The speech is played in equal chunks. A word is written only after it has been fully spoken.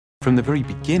From the very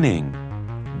beginning,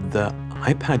 the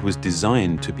iPad was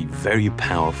designed to be very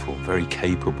powerful, very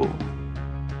capable,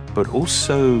 but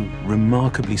also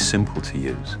remarkably simple to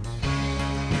use.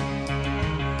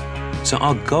 So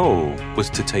our goal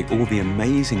was to take all the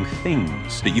amazing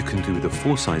things that you can do with a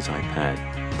full-size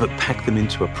iPad, but pack them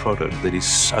into a product that is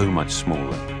so much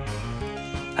smaller.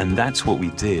 And that's what we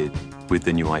did with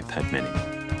the new iPad mini.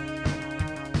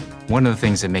 One of the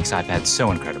things that makes iPads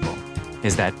so incredible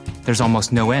is that there's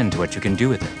almost no end to what you can do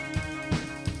with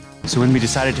it. So when we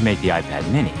decided to make the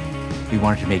iPad mini, we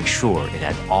wanted to make sure it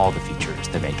had all the features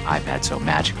that make iPad so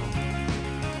magical.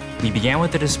 We began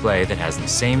with a display that has the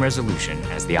same resolution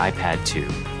as the iPad 2.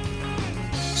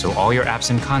 So all your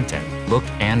apps and content look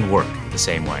and work the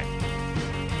same way.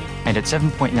 And at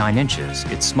 7.9 inches,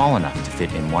 it's small enough to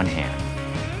fit in one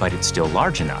hand, but it's still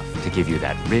large enough to give you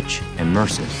that rich,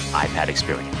 immersive iPad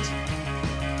experience.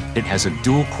 It has a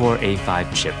dual-core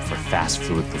A5 chip for fast,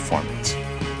 fluid performance,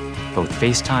 both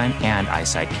FaceTime and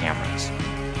iSight cameras.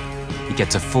 It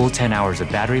gets a full 10 hours of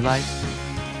battery life,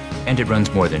 and it runs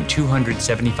more than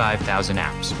 275,000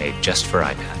 apps made just for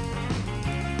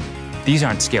iPad. These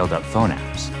aren't scaled-up phone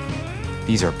apps.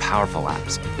 These are powerful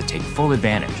apps that take full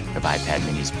advantage of iPad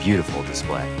mini's beautiful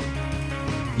display.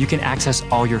 You can access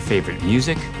all your favorite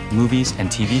music, movies, and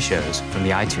TV shows from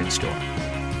the iTunes Store.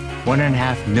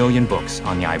 1.5 million books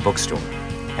on the iBookstore,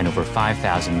 and over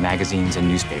 5,000 magazines and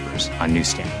newspapers on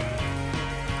Newsstand.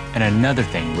 And another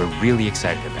thing we're really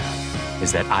excited about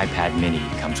is that iPad mini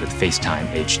comes with FaceTime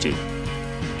HD.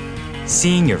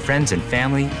 Seeing your friends and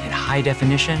family in high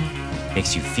definition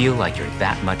makes you feel like you're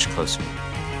that much closer.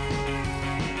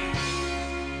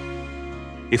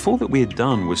 If all that we had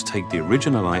done was take the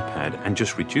original iPad and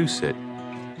just reduce it,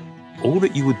 all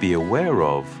that you would be aware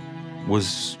of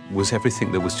was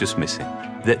everything that was just missing.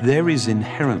 That there is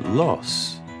inherent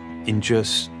loss in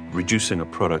just reducing a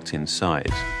product in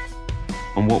size.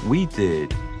 And what we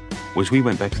did was we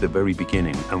went back to the very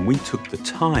beginning and we took the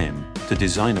time to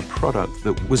design a product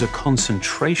that was a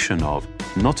concentration of,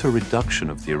 not a reduction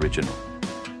of the original.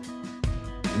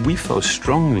 We felt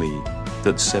strongly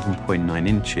that 7.9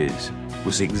 inches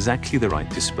was exactly the right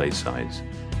display size,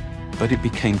 but it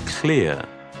became clear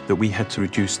that we had to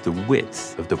reduce the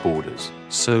width of the borders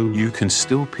so you can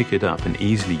still pick it up and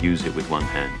easily use it with one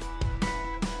hand.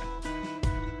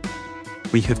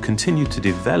 We have continued to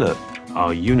develop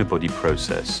our unibody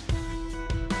process.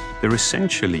 There are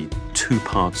essentially two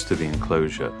parts to the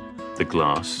enclosure, the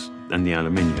glass and the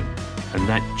aluminium. And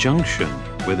that junction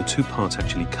where the two parts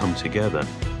actually come together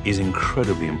is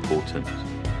incredibly important.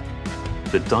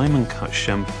 The diamond-cut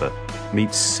chamfer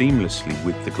meets seamlessly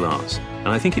with the glass. And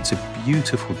I think it's a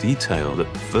beautiful detail that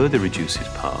further reduces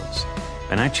parts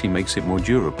and actually makes it more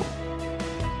durable.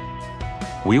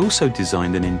 We also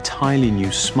designed an entirely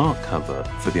new smart cover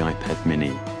for the iPad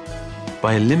mini.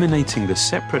 By eliminating the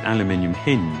separate aluminium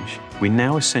hinge, we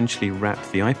now essentially wrap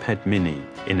the iPad mini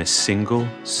in a single,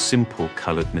 simple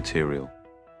colored material.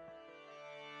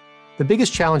 The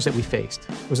biggest challenge that we faced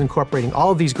was incorporating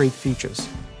all of these great features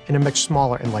in a much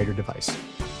smaller and lighter device.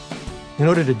 In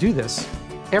order to do this,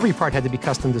 every part had to be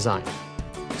custom designed,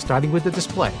 starting with the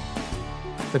display.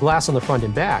 The glass on the front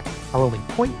and back are only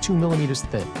 0.2 millimeters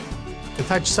thin. The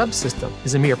touch subsystem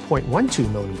is a mere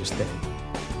 0.12 millimeters thin.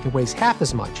 It weighs half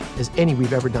as much as any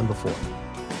we've ever done before.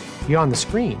 Beyond the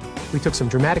screen, we took some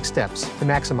dramatic steps to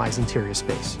maximize interior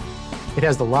space. It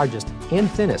has the largest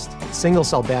and thinnest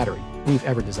single-cell battery we've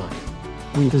ever designed.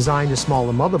 We designed a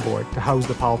smaller motherboard to house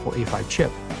the powerful A5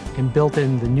 chip and built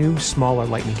in the new, smaller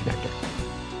Lightning connector.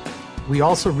 We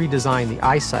also redesigned the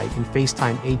iSight and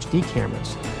FaceTime HD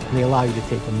cameras, and they allow you to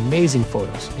take amazing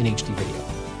photos in HD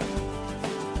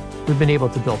video. We've been able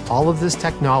to build all of this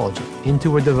technology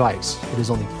into a device that is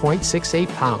only 0.68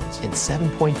 pounds and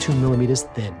 7.2 millimeters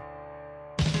thin.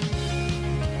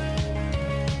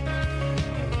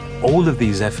 All of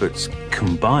these efforts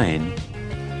combine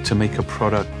to make a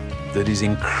product that is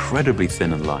incredibly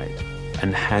thin and light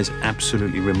and has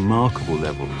absolutely remarkable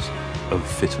levels of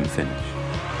fit and finish.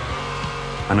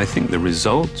 And I think the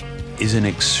result is an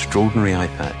extraordinary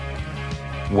iPad,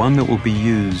 one that will be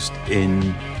used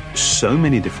in so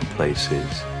many different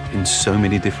places, in so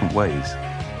many different ways.